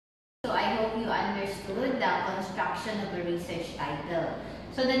understood the construction of a research title.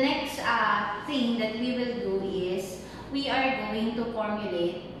 So the next thing that we will do is we are going to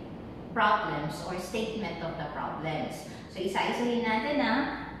formulate problems or statement of the problems. So isa-isahin natin na.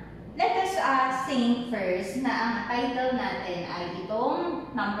 Let us think first na ang title natin ay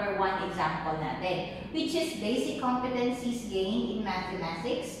itong number 1 example natin, which is Basic Competencies Gained in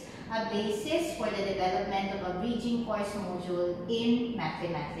Mathematics, a basis for the development of a bridging course module in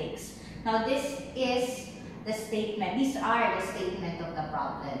mathematics. Now, this is the statement. These are the statement of the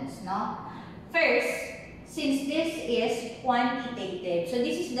problems, no? First, since this is quantitative, so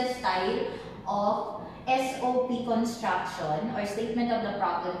this is the style of SOP construction or statement of the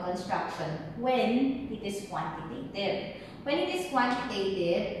problem construction when it is quantitative. When it is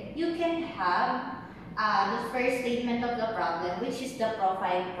quantitative, you can have the first statement of the problem, which is the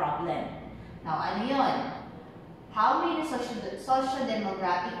profile problem. Now, ano yun? How may the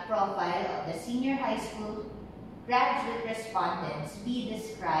socio-demographic profile of the senior high school graduate respondents be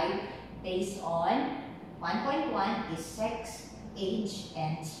described based on 1.1 is sex, age,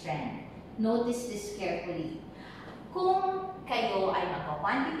 and strength. Notice this carefully. Kung kayo ay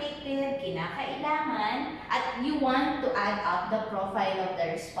magpa-quantitative, kinakailangan, at you want to add up the profile of the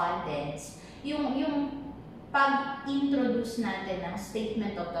respondents, yung pag-introduce natin ng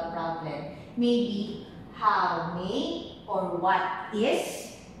statement of the problem, maybe how may or what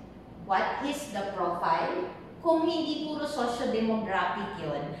is the profile. Kung hindi puro socio-demographic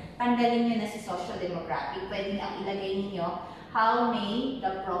yun, tanggalin nyo na si socio-demographic, pwedeng ang ilagay ninyo how may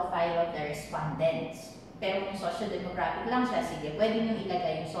the profile of the respondents. Pero kung socio-demographic lang siya, sige, pwede nyo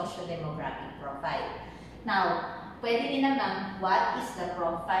ilagay yung socio-demographic profile. Now, pwede din naman, what is the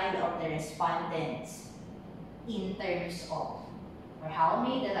profile of the respondents in terms of, or how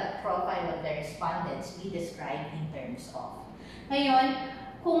may the profile of the respondents be described in terms of. Ngayon,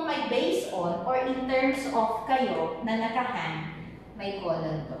 kung may based on or in terms of kayo na nakahan, may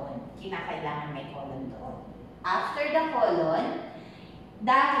colon doon. Kinakailangan may colon doon. After the colon,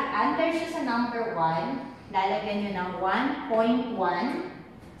 dahil under siya sa number 1, lalagyan nyo ng 1.1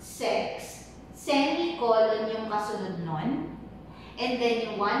 sex, semicolon yung kasunod nun. And then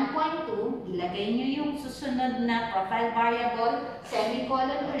yung 1.2, ilagay nyo yung susunod na profile variable,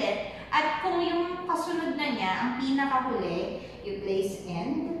 semicolon ulit. At kung yung kasunod na niya, ang pinakahuli, you place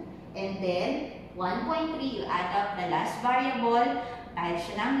end. And then 1.3, you add up the last variable. Dahil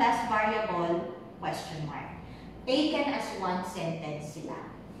siya ng last variable, question mark. Taken as one sentence sila.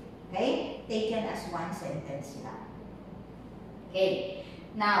 Okay? Taken as one sentence sila. Okay.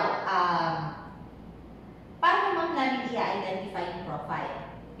 Now, paano mo namin i-identify yung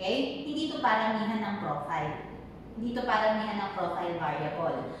profile? Okay? Hindi ito paramihan ng profile. Hindi ito paramihan ng profile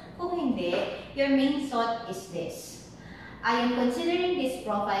variable. Kung hindi, your main thought is this. I am considering this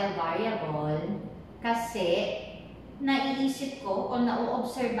profile variable kasi naiisip ko o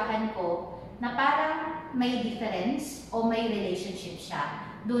nauobserbahan ko na parang may difference o may relationship siya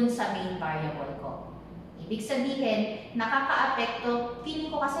dun sa main variable ko. Ibig sabihin, nakaka-apekto,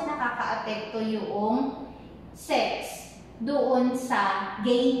 feeling ko kasi nakaka-apekto yung sex doon sa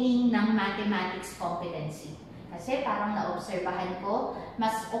gaining ng mathematics competency. Kasi parang naobserbahan ko,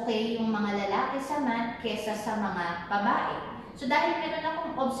 mas okay yung mga lalaki sa math kesa sa mga babae. So dahil meron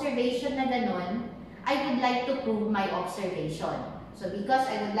akong observation na ganun, I would like to prove my observation. So because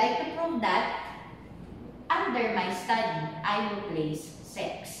I would like to prove that, under my study, I will place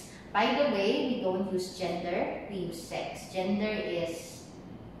sex. By the way, we don't use gender, we use sex. Gender is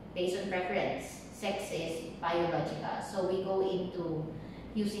based on preference. Sex is biological. So we go into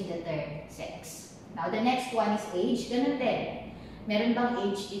using the term sex. Now, the next one is age. Ganun din. Meron bang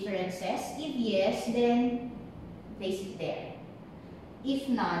age differences? If yes, then place it there. If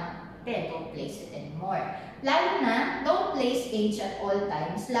not, then don't place it anymore. Lalo na, don't place age at all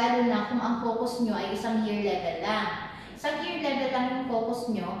times, lalo na kung ang focus nyo ay isang year level lang. Isang year level lang yung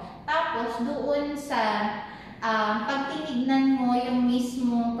focus nyo, tapos doon sa pagtinignan mo yung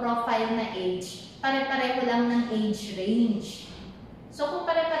mismo profile na age, pare-pareho lang ng age range. So kung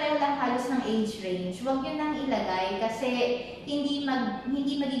pare-pareho lang halos ng age range, huwag yun nang ilagay kasi hindi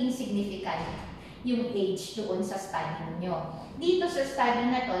magiging significant yung age doon sa study nyo. Dito sa study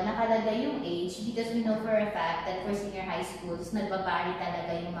na to, nakalagay yung age because we know for a fact that for senior high schools, nagbabari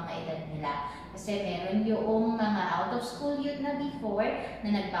talaga yung mga edad nila. Kasi meron yung mga out-of-school youth na before na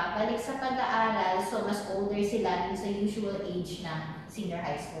nagbabalik sa pag-aaral, so mas older sila dun sa usual age ng senior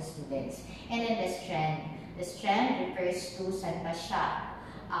high school students. And then the strand. The strand refers to saan ba siya?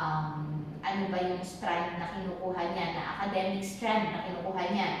 Ano ba yung strand na kinukuha niya, na academic strand na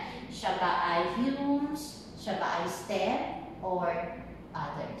kinukuha niya? Siya ba ay Hume's? Siya ba ay STEM? Or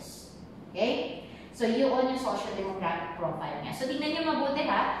others? Okay? So, yun yung socio-demographic profile niya. So, tingnan nyo mabuti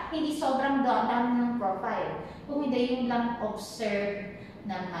ha, hindi sobrang dami ng profile. Kung hindi yung lang observe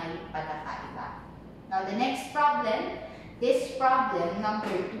na may pagkakaiba. Now, the next problem, this problem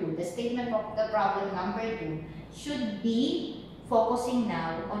number 2, the statement of the problem number 2, should be focusing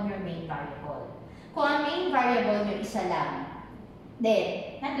now on your main variable. Kung ang main variable nyo isa lang,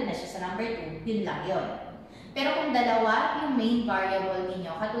 then, nandun na siya sa number 2, yun lang yun. Pero kung dalawa yung main variable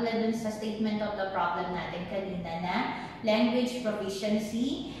ninyo, katulad dun sa statement of the problem natin kanina na language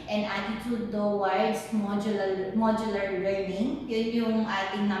proficiency and attitude towards modular learning, yun yung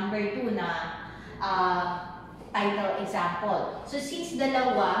ating number 2 na title example. So since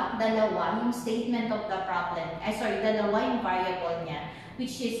dalawa yung statement of the problem, dalawa yung variable niya,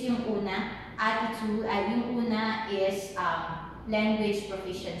 which is yung una, attitude, yung una is language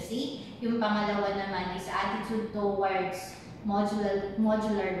proficiency. Yung pangalawa naman is attitude towards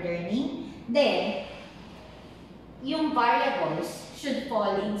modular learning. Then, yung variables should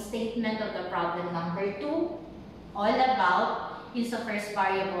fall in statement of the problem number 2, all about yung sa first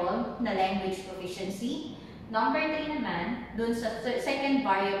variable na language proficiency. Number 3 naman, dun sa second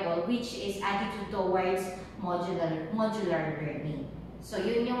variable, which is attitude towards modular learning. So,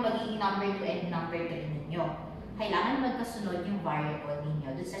 yun yung magiging number 2 and number 3 ninyo. Kailangan magkasunod yung variable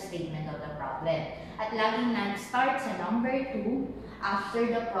ninyo dun sa statement of the problem. At laging nag-start sa number 2 after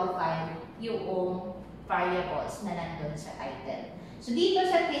the profile yung variables na nandun sa title. So dito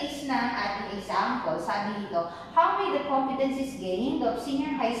sa case ng ating example, sabi dito, how may the competencies gained of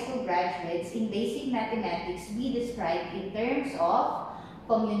senior high school graduates in basic mathematics be described in terms of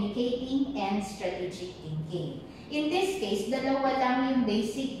communicating and strategic thinking? In this case, dalawa lang yung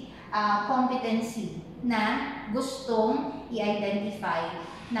basic competency na gustong i-identify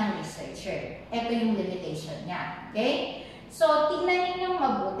ng researcher. Ito yung limitation niya. Okay? So, tingnan niyo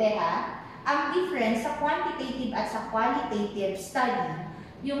mabuti ha. Ang difference sa quantitative at sa qualitative study,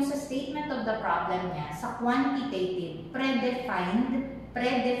 yung sa statement of the problem niya, sa quantitative, predefined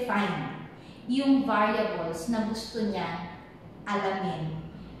yung variables na gusto niya alamin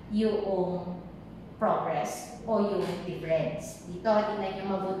yung progress o yung difference. Dito, tingnan niyo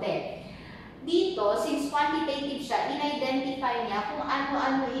mabuti. Dito, since quantitative siya, in-identify niya kung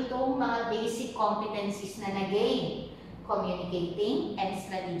ano-ano itong mga basic competencies na na-gain. Communicating and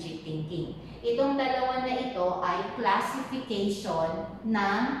strategic thinking. Itong dalawa na ito ay classification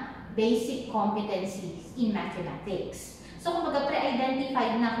ng basic competencies in mathematics. So, kumbaga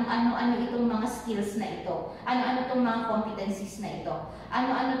pre-identified na kung ano-ano itong mga skills na ito, ano-ano itong mga competencies na ito,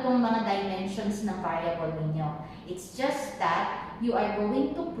 ano-ano itong mga dimensions ng variable ninyo. It's just that you are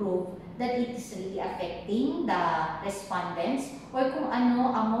going to prove that it is really affecting the respondents or kung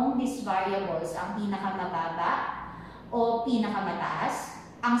ano among these variables ang pinakamababa o pinakamataas,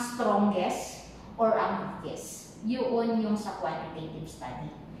 ang strongest or ang weakest. Yun yung sa quantitative study.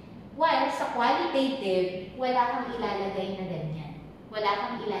 While sa qualitative, wala kang ilalagay na ganyan. Wala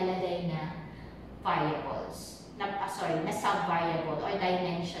kang ilalagay na variables. Na sub-variable or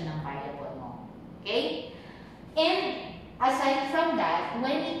dimension ng variable mo. Okay? And aside from that,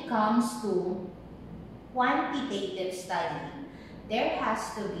 when it comes to quantitative study, there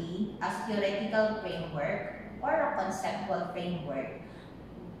has to be a theoretical framework or a conceptual framework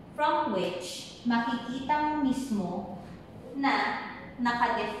from which makikita mo mismo na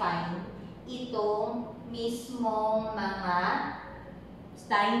nakadefine itong mismong mga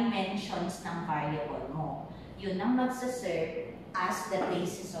dimensions ng variable mo. Yun ang magsaserve as the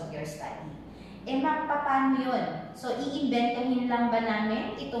basis of your study. Eh, paano yun? So, iimbentohin lang ba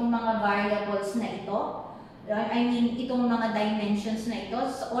namin itong mga variables na ito? Itong mga dimensions na ito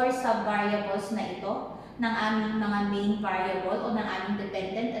or sub-variables na ito ng aming mga main variable o ng aming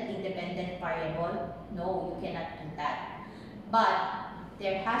dependent at independent variable? No, you cannot do that. But,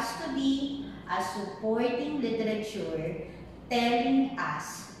 there has to be a supporting literature telling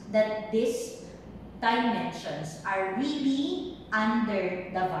us that these dimensions are really under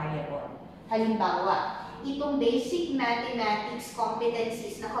the variable. Halimbawa, itong basic mathematics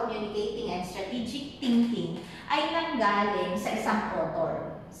competencies na communicating and strategic thinking ay nanggaling sa isang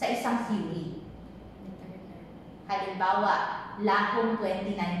author, sa isang theory. Halimbawa, Lahom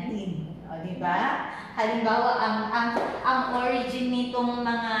 2019. O, diba? Halimbawa, ang origin nitong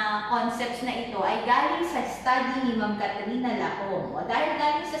mga concepts na ito ay galing sa study ni Ma'am Katrina Lahom. O, dahil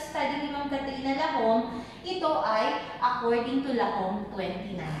galing sa study ni Ma'am Katrina Lahom, ito ay according to Lahom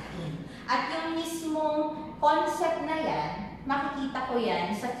 2019. At yung mismong concept na yan, makikita ko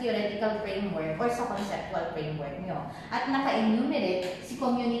yan sa theoretical framework or sa conceptual framework nyo. At naka-enumerate si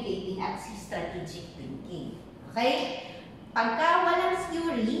communicating at si strategic thinking. Okay? Pagka walang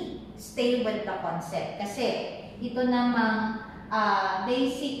theory, stay with the concept. Kasi ito namang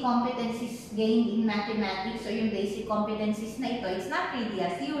basic competencies gained in mathematics, or yung basic competencies na ito, it's not really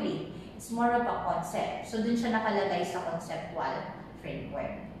a theory. It's more of a concept. So, dun siya nakalagay sa conceptual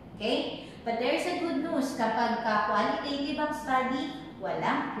framework. Okay? But there's a good news. Kapag qualitative ang study,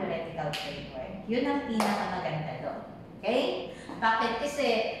 walang theoretical framework. Yun ang pinakamaganda doon. Okay? Bakit? Kasi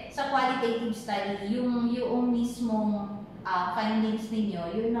sa qualitative study, yung mismong findings ninyo,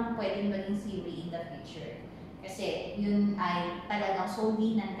 yun ang pwedeng maging theory in the future. Kasi yun ay talagang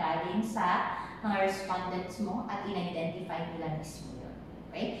solely nanggaling sa mga respondents mo at in-identify nila mismo yun.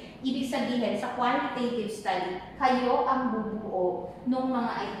 Okay? Ibig sabihin, sa qualitative study, kayo ang bubuo ng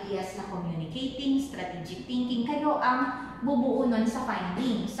mga ideas na communicating, strategic thinking, kayo ang bubuo nun sa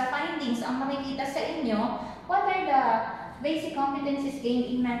findings. Sa findings, ang makikita sa inyo, what are the basic competencies gained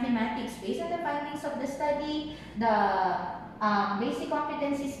in mathematics based on the findings of the study? The basic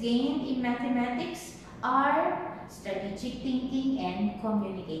competencies gained in mathematics are strategic thinking and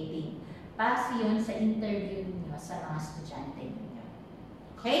communicating. Pass yun sa interview niyo sa mga estudyante niyo.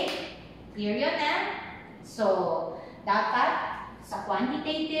 Okay? Clear yun So, dapat sa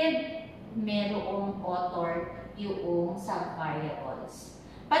quantitative, merong author yung sub-variables.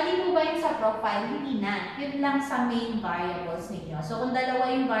 Pati po ba yung sa profile? Hindi na. Yun lang sa main variables ninyo. So, kung dalawa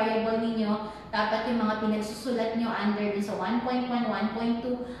yung variable ninyo, dapat yung mga pinagsusulat nyo under dun sa 1.1, 1.2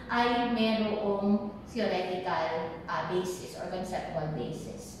 ay merong theoretical basis or conceptual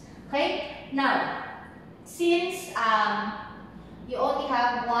basis. Okay? Now, since you only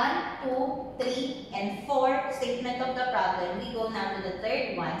have 1, 2, 3, and 4 statement of the problem, we go now to the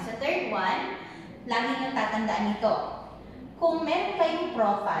third one. Sa third one, lagi nyo tatandaan ito. Kung meron kayong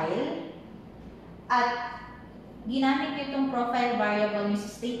profile at ginamit nyo itong profile variable nyo sa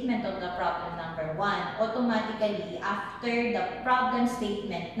statement of the problem number 1, automatically, after the problem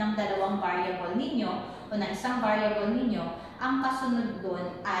statement ng dalawang variable ninyo o ng isang variable ninyo, ang kasunod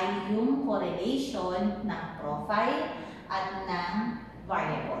doon ay yung correlation ng profile at ng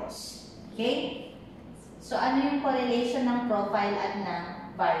variables. Okay? So, ano yung correlation ng profile at ng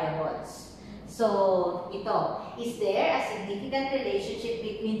variables? So, ito. Is there a significant relationship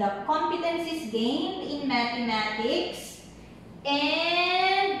between the competencies gained in mathematics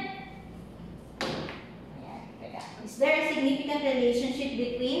and... Is there a significant relationship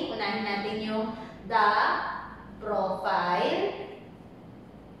between, unahin natin yung the profile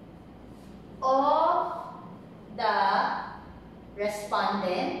of the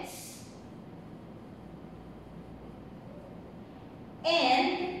respondents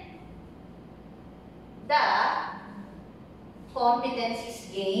and the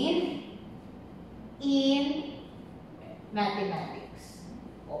competencies gained in mathematics.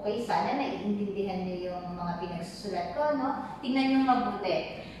 Okay, sana naiintindihan niyo yung mga pinagsusulat ko, no? Tingnan niyo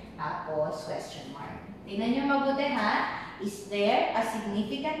mabuti. Tapos, question mark. Tingnan niyo mabuti, ha? Is there a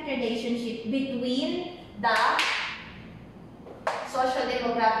significant relationship between the social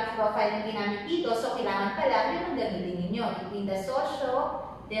demographic profile na ginamit dito? So, kailangan pala, yun ang gamitin ninyo. Between the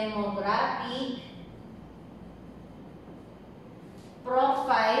social demographic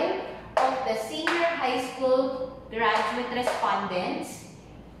profile of the senior high school graduate respondents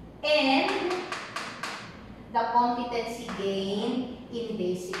and the competency gained in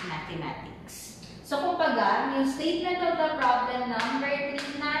basic mathematics. So, kumbaga, yung statement of the problem number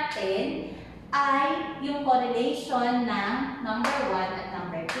 3 natin ay yung correlation ng number 1 at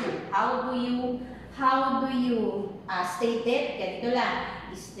number 2. How do you state it? Ganito lang.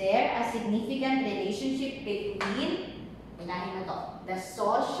 Is there a significant relationship between, unahin mo to, the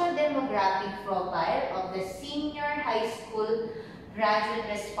social demographic profile of the senior high school graduate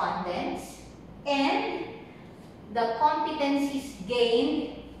respondents and the competencies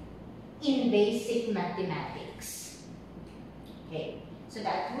gained in basic mathematics? Okay, so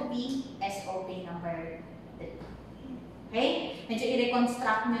that will be SOP number 3. Okay, medyo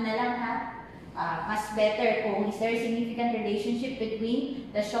i-reconstruct nyo na lang, ha? Mas better kung is there a significant relationship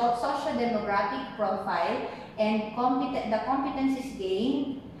between the social demographic profile and the competencies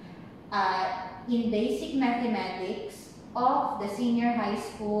gained in basic mathematics of the senior high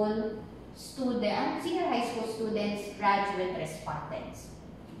school students, graduate respondents.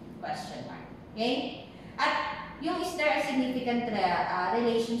 Question mark. Okay? At yung is there a significant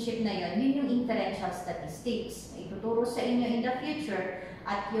relationship na yun yung inferential statistics. Ituturo sa inyo in the future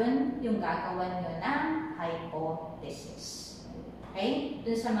at yun yung gagawan nyo ng hypothesis. Okay?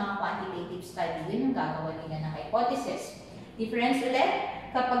 Dun sa mga quantitative study, yun yung gagawa nila ng hypothesis. Difference ulit,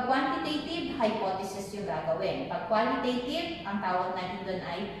 kapag quantitative, hypothesis yung gagawin. Pag qualitative, ang tawag natin dun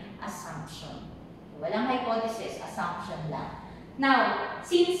ay assumption. Walang hypothesis, assumption lang. Now,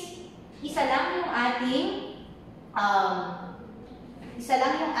 since isa lang yung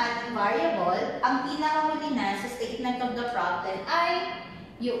ating variable. Ang pinakahuli na sa statement of the problem ay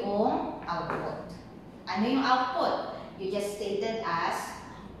yung output. Ano yung output? You just stated as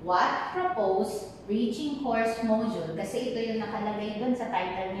what proposed bridging course module, kasi ito yung nakalagay dun sa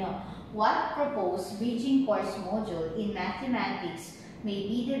title nyo. What proposed bridging course module in mathematics may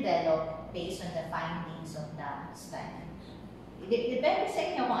be developed based on the findings of the study. Depende sa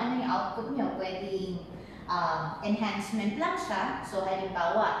inyo kung ano yung output nyo. Pwedeng enhancement lang siya. So,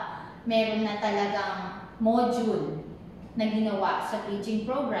 halimbawa, meron na talagang module na ginawa sa bridging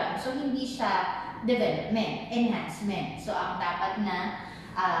program. So, hindi siya development, enhancement. So, ang dapat na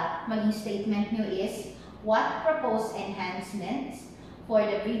maging statement nyo is, what proposed enhancements for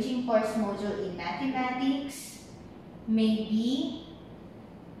the bridging course module in mathematics may be,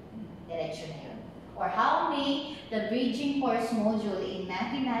 direction na yun. Or how may the bridging course module in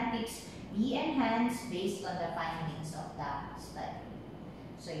mathematics be enhanced based on the findings of the study.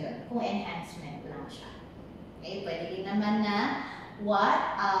 So yun, kung enhancement lang siya. Okay, pwede din naman na what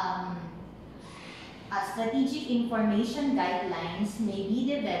strategic information guidelines may be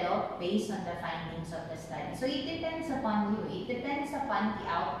developed based on the findings of the study. So it depends upon you. It depends upon the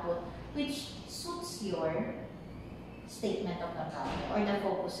output which suits your statement of the problem or the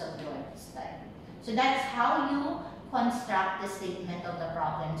focus of your study. So that's how you construct the statement of the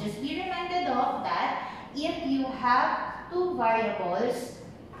problem. Just be reminded of that if you have two variables,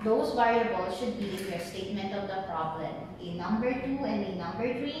 those variables should be in your statement of the problem. In number 2 and in number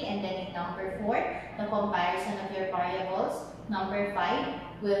 3, and then in number 4, the comparison of your variables. Number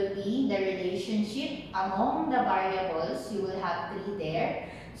 5 will be the relationship among the variables. You will have 3 there.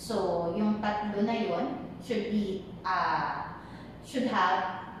 So, yung tatlo na yun should be, should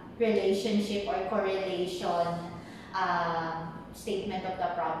have relationship or correlation statement of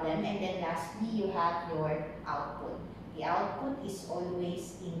the problem. And then lastly, you have your output. The output is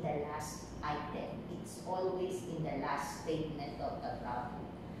always in the last item. It's always in the last statement of the problem.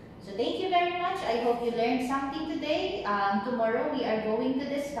 So thank you very much. I hope you learned something today. Tomorrow we are going to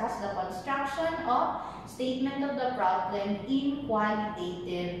discuss the construction of statement of the problem in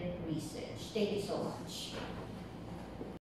qualitative research. Thank you so much.